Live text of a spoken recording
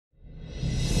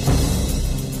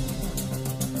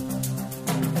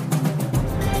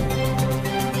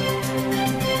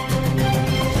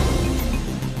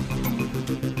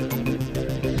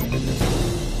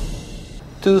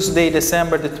Tuesday,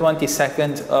 December the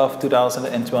 22nd of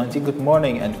 2020. Good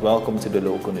morning and welcome to the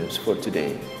local news for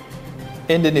today.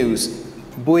 In the news,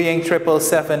 Boeing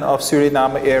 777 of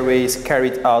Suriname Airways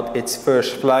carried out its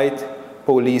first flight.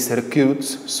 Police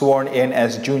recruits sworn in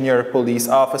as junior police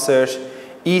officers.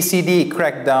 ECD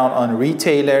crackdown on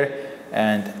retailer,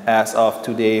 and as of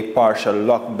today, partial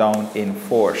lockdown in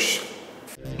force.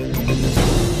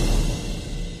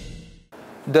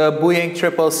 The Boeing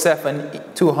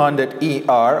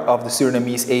 777-200ER of the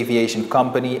Surinamese Aviation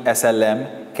Company SLM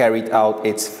carried out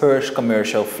its first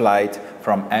commercial flight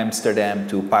from Amsterdam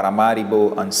to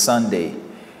Paramaribo on Sunday.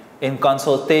 In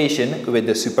consultation with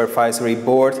the Supervisory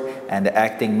Board and the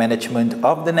acting management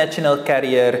of the national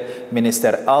carrier,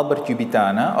 Minister Albert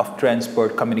Jubitana of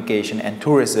Transport, Communication and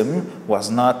Tourism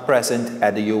was not present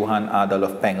at the Johan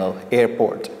Adolf Pengel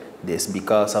Airport. This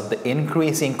because of the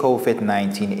increasing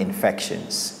COVID-19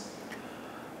 infections.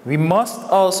 We must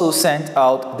also send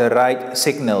out the right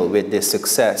signal with this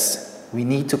success. We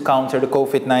need to counter the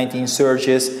COVID-19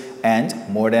 surges and,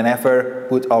 more than ever,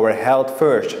 put our health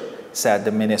first, said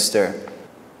the minister.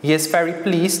 He is very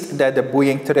pleased that the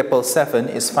Boeing 777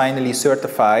 is finally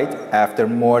certified after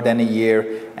more than a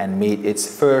year and made its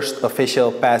first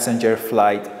official passenger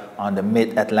flight on the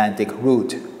Mid-Atlantic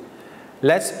route.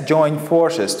 Let's join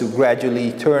forces to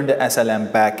gradually turn the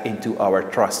SLM back into our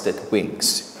trusted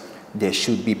wings. This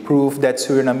should be proof that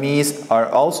Surinamese are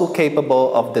also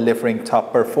capable of delivering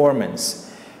top performance.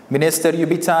 Minister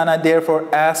Jubitana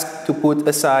therefore asked to put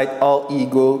aside all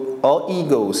egos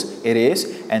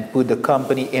and put the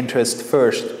company interest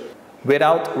first.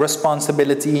 Without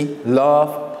responsibility,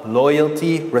 love,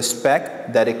 loyalty,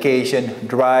 respect, dedication,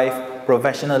 drive,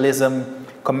 professionalism,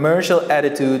 commercial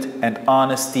attitude and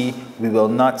honesty, we will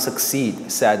not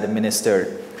succeed, said the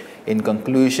minister. In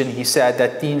conclusion, he said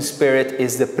that team spirit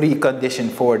is the precondition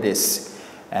for this,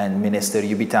 and Minister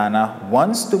Jubitana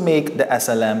wants to make the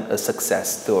SLM a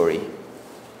success story.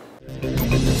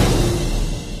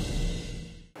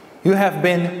 You have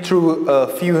been through a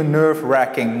few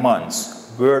nerve-wracking months.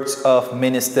 Words of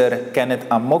Minister Kenneth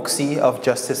Amoksi of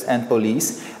Justice and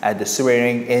Police at the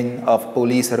swearing-in of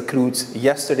police recruits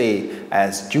yesterday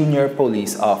as junior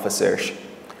police officers.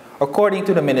 According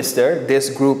to the minister, this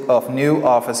group of new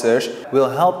officers will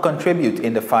help contribute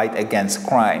in the fight against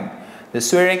crime. The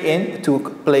swearing-in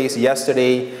took place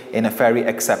yesterday in a very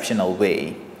exceptional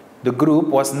way. The group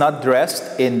was not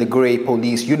dressed in the gray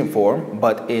police uniform,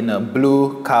 but in a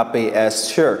blue KPS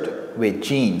shirt with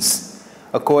jeans.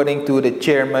 According to the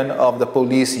chairman of the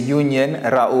police union,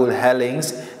 Raul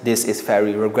Hellings, this is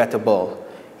very regrettable.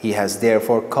 He has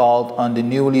therefore called on the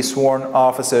newly sworn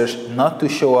officers not to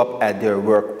show up at their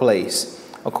workplace.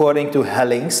 According to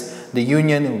Hellings, the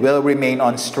union will remain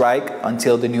on strike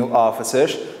until the new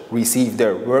officers receive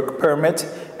their work permit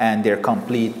and their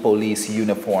complete police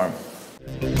uniform.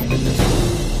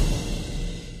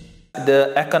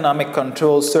 The Economic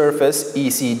Control Service,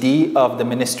 ECD, of the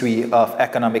Ministry of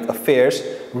Economic Affairs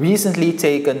recently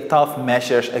taken tough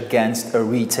measures against a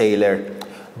retailer.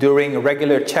 During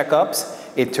regular checkups,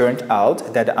 it turned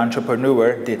out that the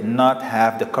entrepreneur did not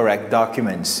have the correct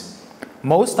documents.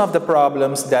 Most of the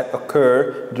problems that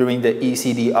occur during the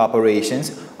ECD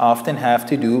operations often have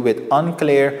to do with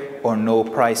unclear or no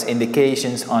price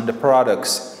indications on the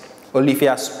products.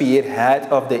 Olivia Speer, head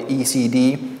of the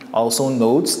ECD, also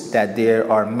notes that there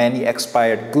are many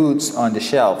expired goods on the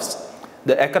shelves.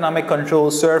 The Economic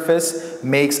Control Service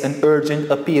makes an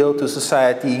urgent appeal to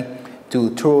society to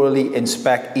thoroughly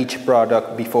inspect each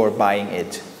product before buying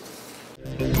it.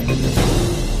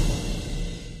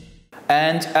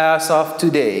 And as of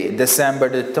today, December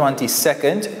the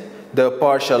 22nd, the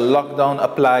partial lockdown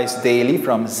applies daily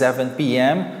from 7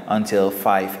 p.m. until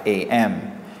 5 a.m.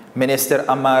 Minister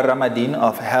Amar Ramadan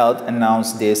of Health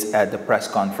announced this at the press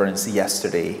conference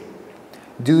yesterday.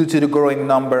 Due to the growing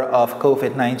number of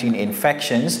COVID-19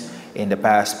 infections in the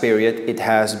past period, it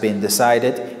has been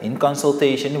decided in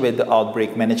consultation with the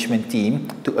outbreak management team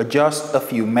to adjust a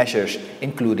few measures,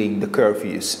 including the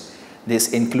curfews.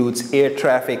 This includes air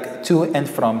traffic to and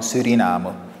from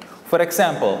Suriname. For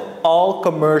example, all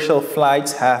commercial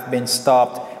flights have been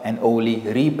stopped and only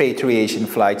repatriation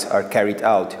flights are carried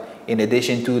out. In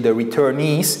addition to the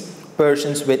returnees,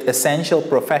 persons with essential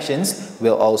professions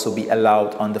will also be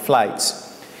allowed on the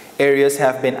flights. Areas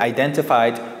have been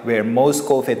identified where most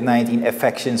COVID-19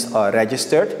 infections are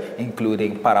registered,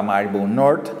 including Paramaribo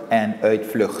North and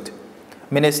Uitvlucht.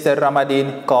 Minister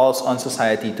Ramadan calls on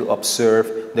society to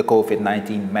observe the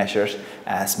COVID-19 measures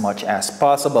as much as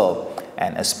possible,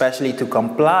 and especially to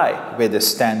comply with the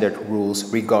standard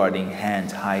rules regarding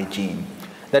hand hygiene.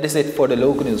 That is it for the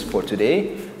local news for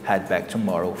today. Head back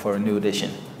tomorrow for a new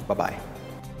edition. Bye-bye.